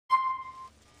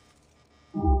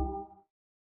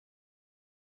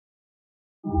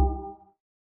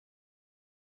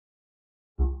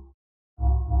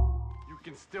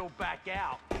can still back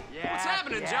out. Yeah. What's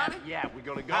happening, Johnny? Yeah, we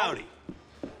gonna go. Howdy.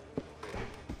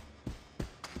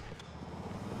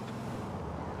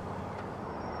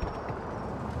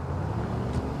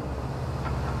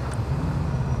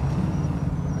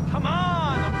 Come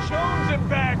on, I'm jonesing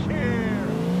back here.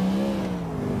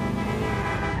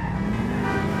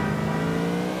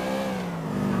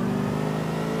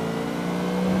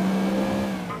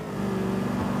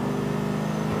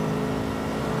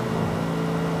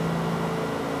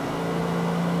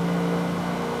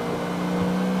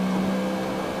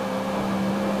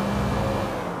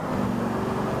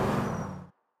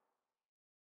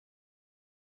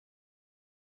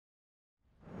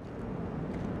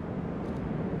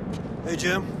 Hey,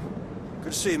 Jim.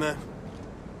 Good to see you, man.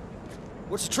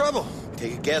 What's the trouble?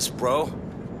 Take a guess, bro.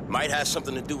 Might have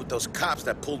something to do with those cops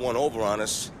that pulled one over on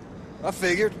us. I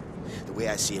figured. The way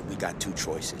I see it, we got two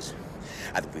choices.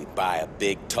 Either we buy a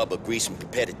big tub of grease and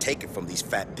prepare to take it from these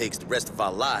fat pigs the rest of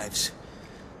our lives.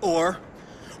 Or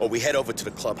we head over to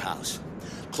the clubhouse.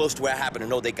 Close to where I happen to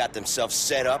know they got themselves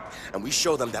set up, and we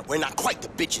show them that we're not quite the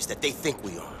bitches that they think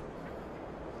we are.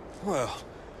 Well,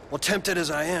 tempted as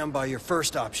I am by your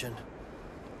first option,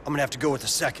 I'm gonna have to go with the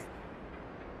second.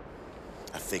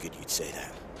 I figured you'd say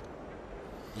that.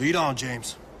 Lead on,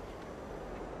 James.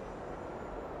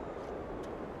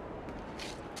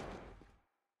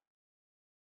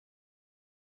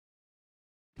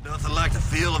 Nothing like the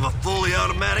feel of a fully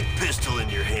automatic pistol in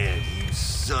your hand, you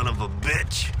son of a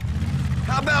bitch.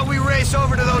 How about we race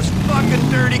over to those fucking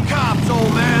dirty cops,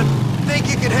 old man? Think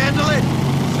you can handle it?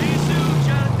 See you soon,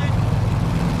 Jonathan.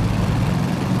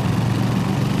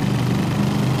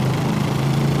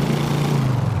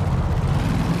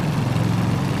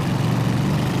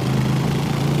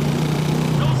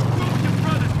 Don't screw with your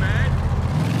brothers, man.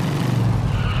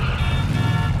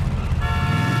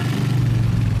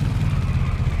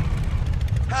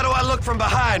 How do I look from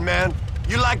behind, man?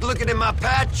 You like looking at my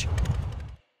patch?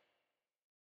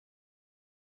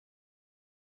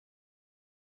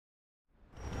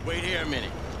 Wait here a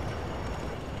minute.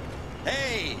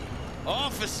 Hey,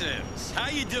 officers, how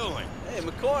you doing? Hey,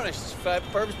 McCornish, this fat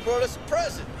perv's brought us a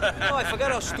present. Oh, I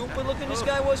forgot how stupid looking this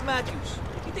guy was, Matthews.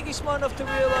 You think he's smart enough to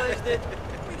realize that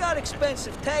we got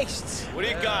expensive tastes? What do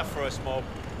you got for us, Mo?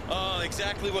 Oh,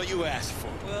 exactly what you asked for.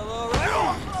 Well, all right.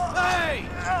 Hey!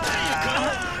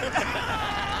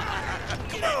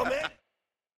 Come on, man.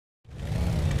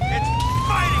 It's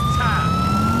fighting time.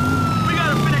 We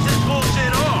gotta finish this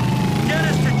bullshit off. Get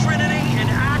us to Trinity and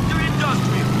Actor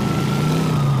Industrial.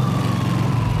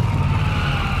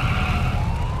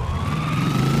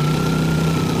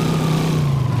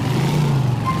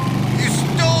 You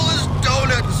stole his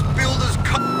donut and spilled his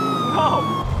cup. No.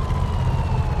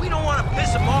 We don't want to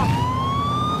piss him off.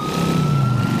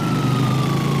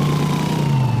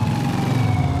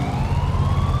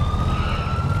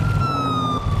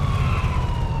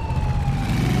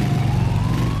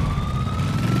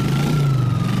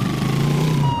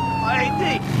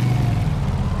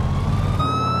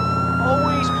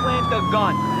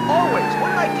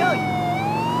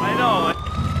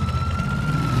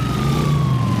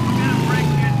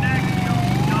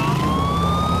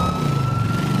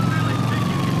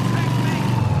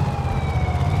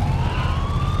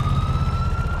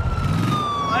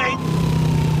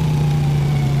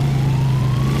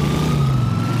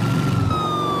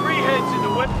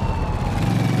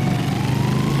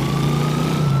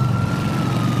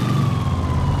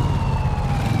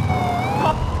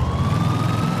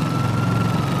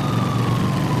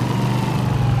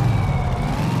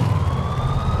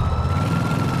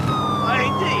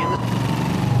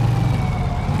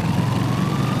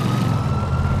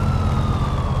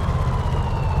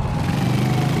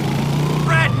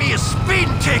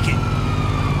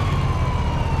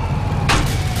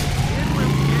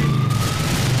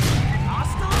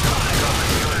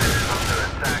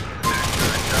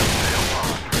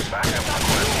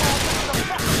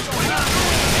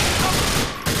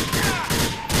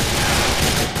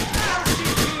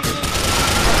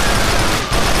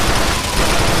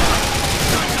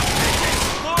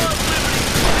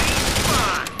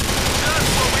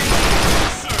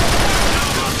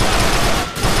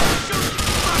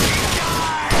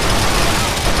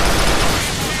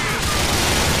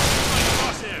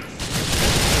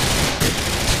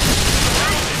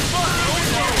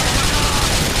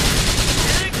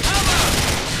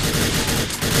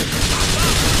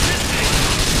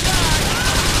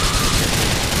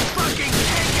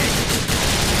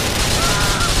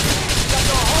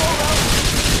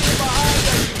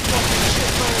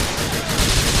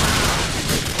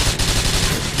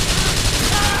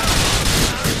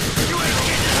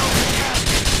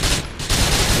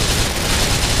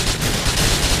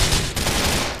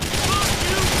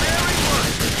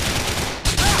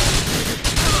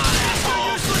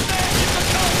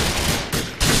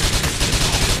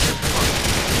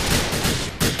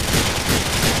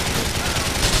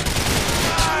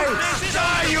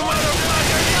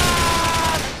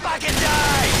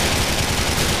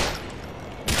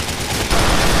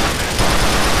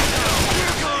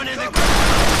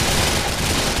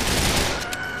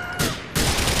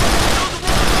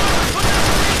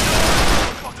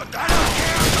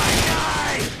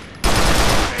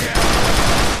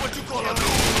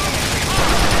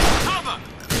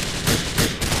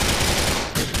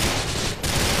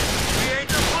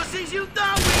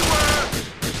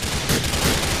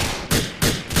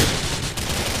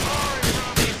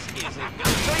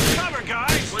 Take cover,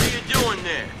 guys! What are you doing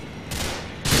there?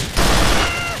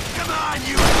 Come on,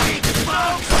 you weak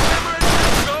folks! Remember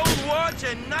that gold watch?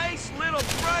 A nice little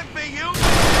front for you?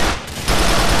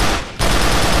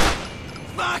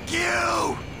 Fuck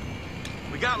you!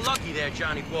 We got lucky there,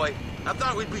 Johnny boy. I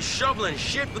thought we'd be shoveling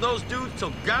shit for those dudes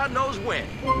till God knows when.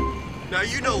 Now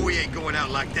you know we ain't going out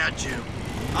like that, Jim.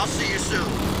 I'll see you soon.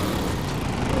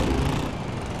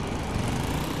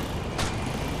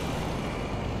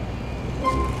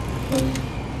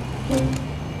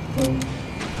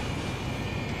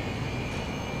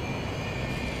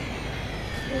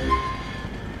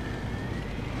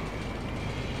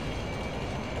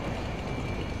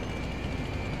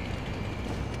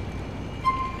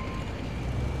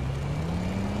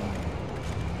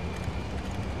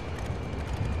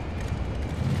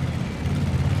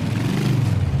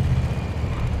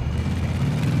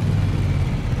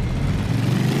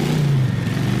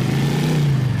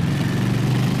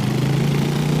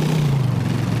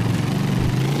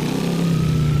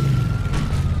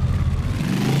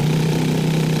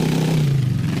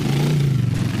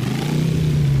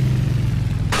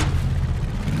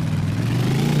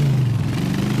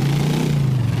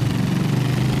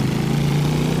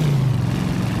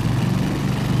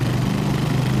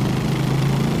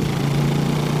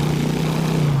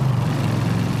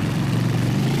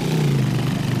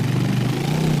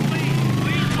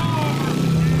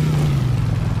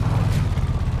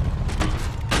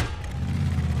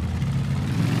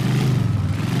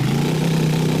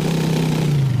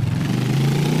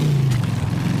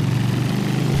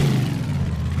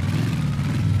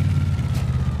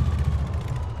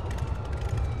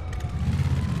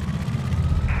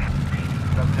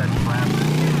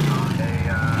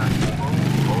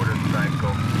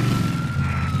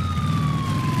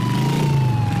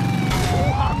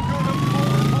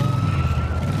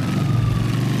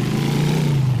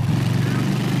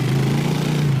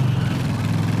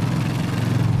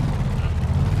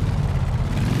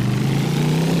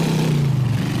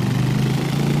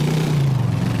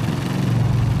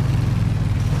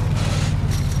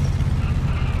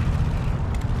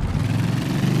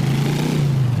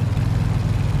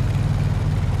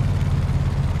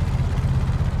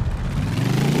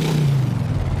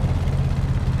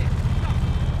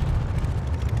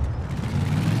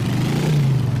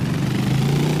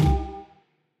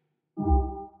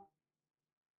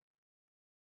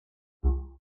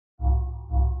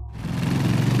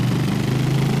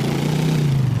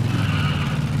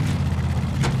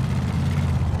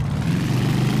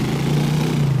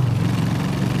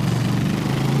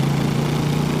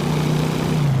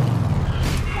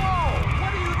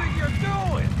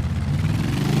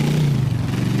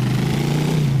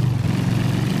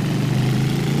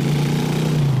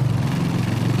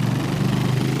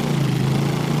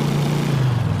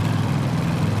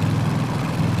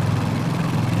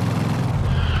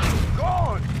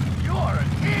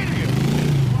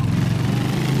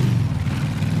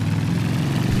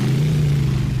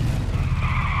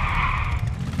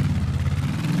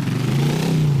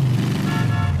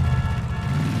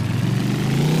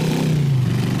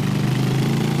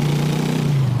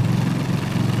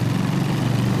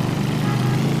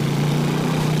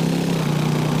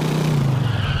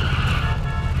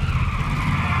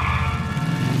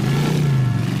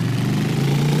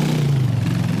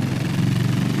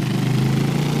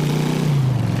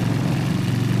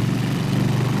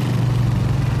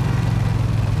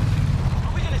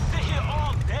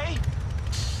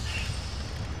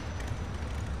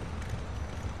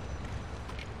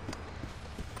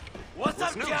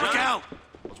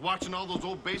 Watching all those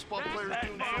old baseball players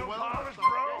doing so well.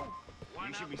 Bro.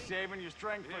 You should be saving your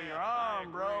strength for your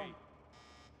arm, bro.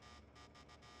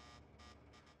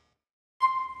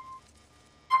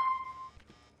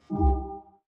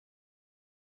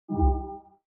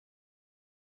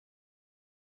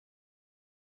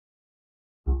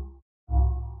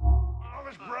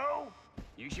 Honest, bro.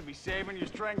 You should be saving your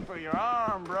strength for your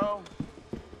arm, bro.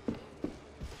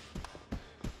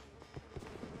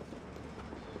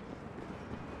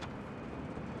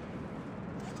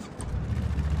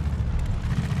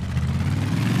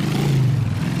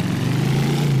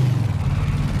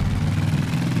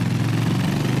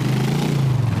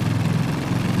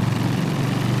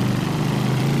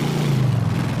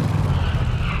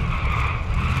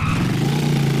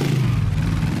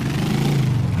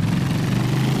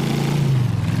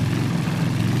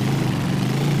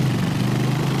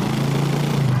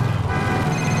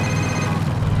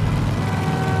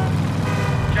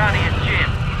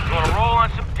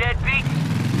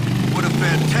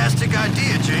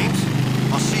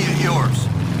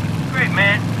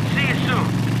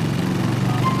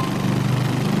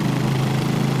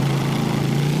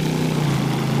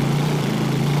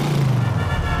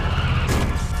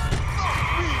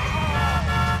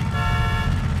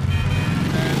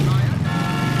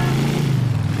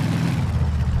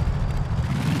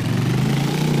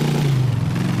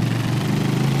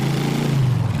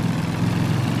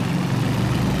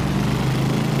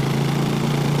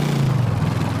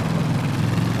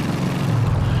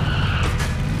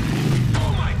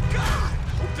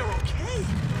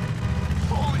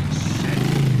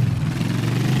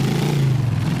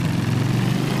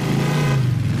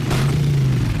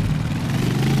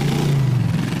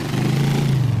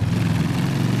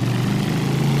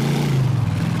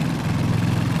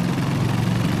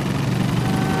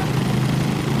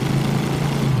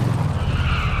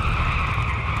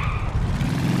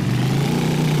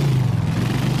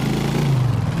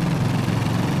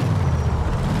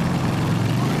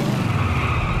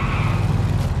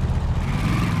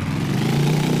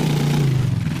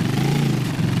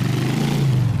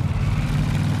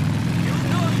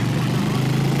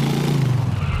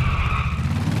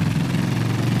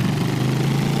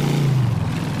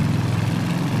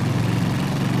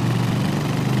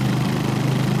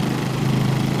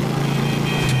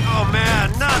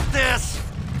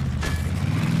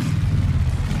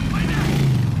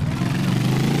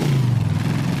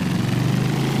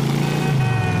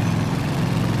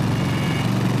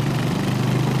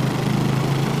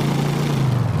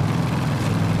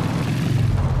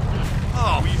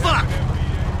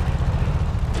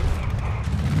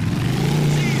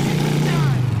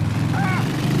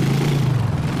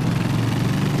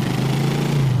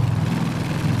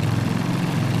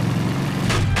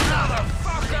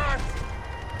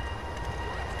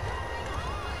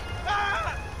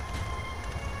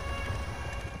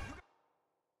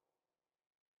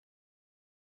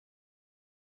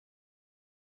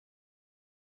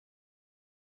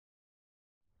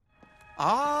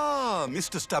 Ah,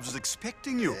 Mr. Stubbs is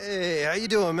expecting you. Hey, how you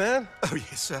doing, man? Oh,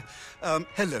 yes, sir.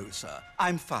 Hello, sir.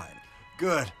 I'm fine.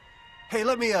 Good. Hey,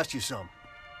 let me ask you something.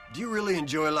 Do you really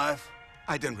enjoy life?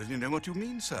 I don't really know what you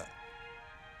mean, sir.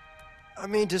 I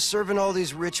mean, just serving all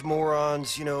these rich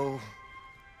morons, you know,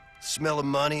 smelling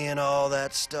money and all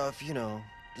that stuff, you know.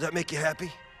 Does that make you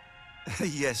happy?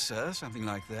 Yes, sir, something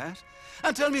like that.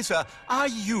 And tell me, sir, are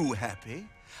you happy?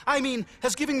 I mean,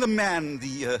 has giving the man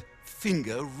the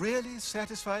finger really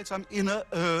satisfied some inner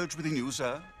urge within you,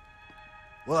 sir?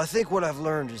 Well, I think what I've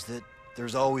learned is that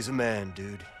there's always a man,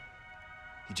 dude.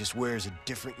 He just wears a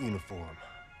different uniform.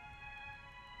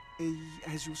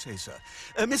 As you say, sir.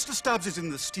 Mr. Stubbs is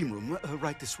in the steam room,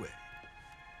 right this way.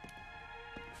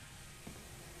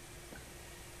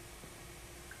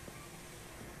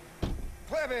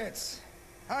 Klebitz,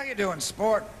 how you doing,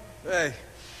 sport? Hey.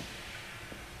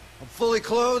 I'm fully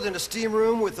clothed in a steam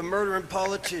room with a murdering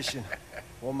politician.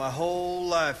 While my whole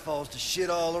life falls to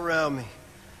shit all around me.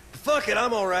 But fuck it,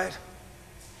 I'm all right.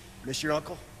 Miss your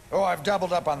uncle? Oh, I've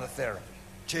doubled up on the therapy.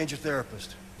 Change your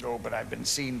therapist. Oh, but I've been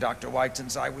seeing Dr. White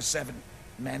since I was 7.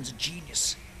 Man's a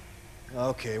genius.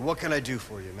 Okay, what can I do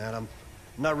for you, man? I'm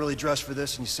not really dressed for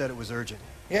this, and you said it was urgent.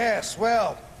 Yes,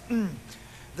 well,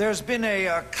 there's been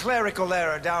a clerical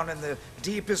error down in the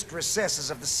deepest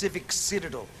recesses of the civic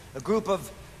citadel. A group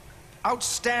of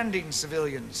outstanding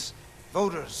civilians,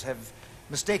 voters, have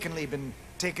mistakenly been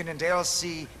taken into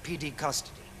LCPD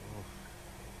custody.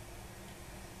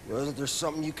 Well, isn't there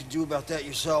something you could do about that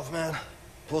yourself, man?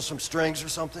 Pull some strings or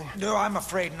something? No, I'm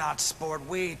afraid not, sport.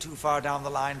 Way too far down the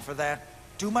line for that.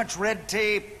 Too much red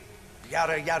tape,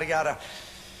 yada, yada, yada.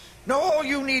 No, all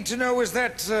you need to know is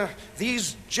that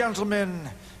these gentlemen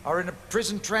are in a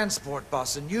prison transport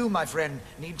bus, and you, my friend,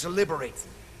 need to liberate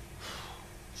them.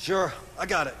 Sure, I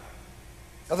got it.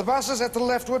 Now, the bus is at the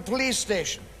Leftwood police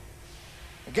station.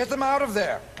 Get them out of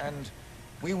there, and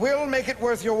we will make it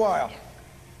worth your while.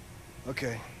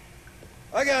 Okay.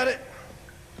 I got it.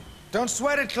 Don't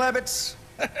sweat it, Klebitz.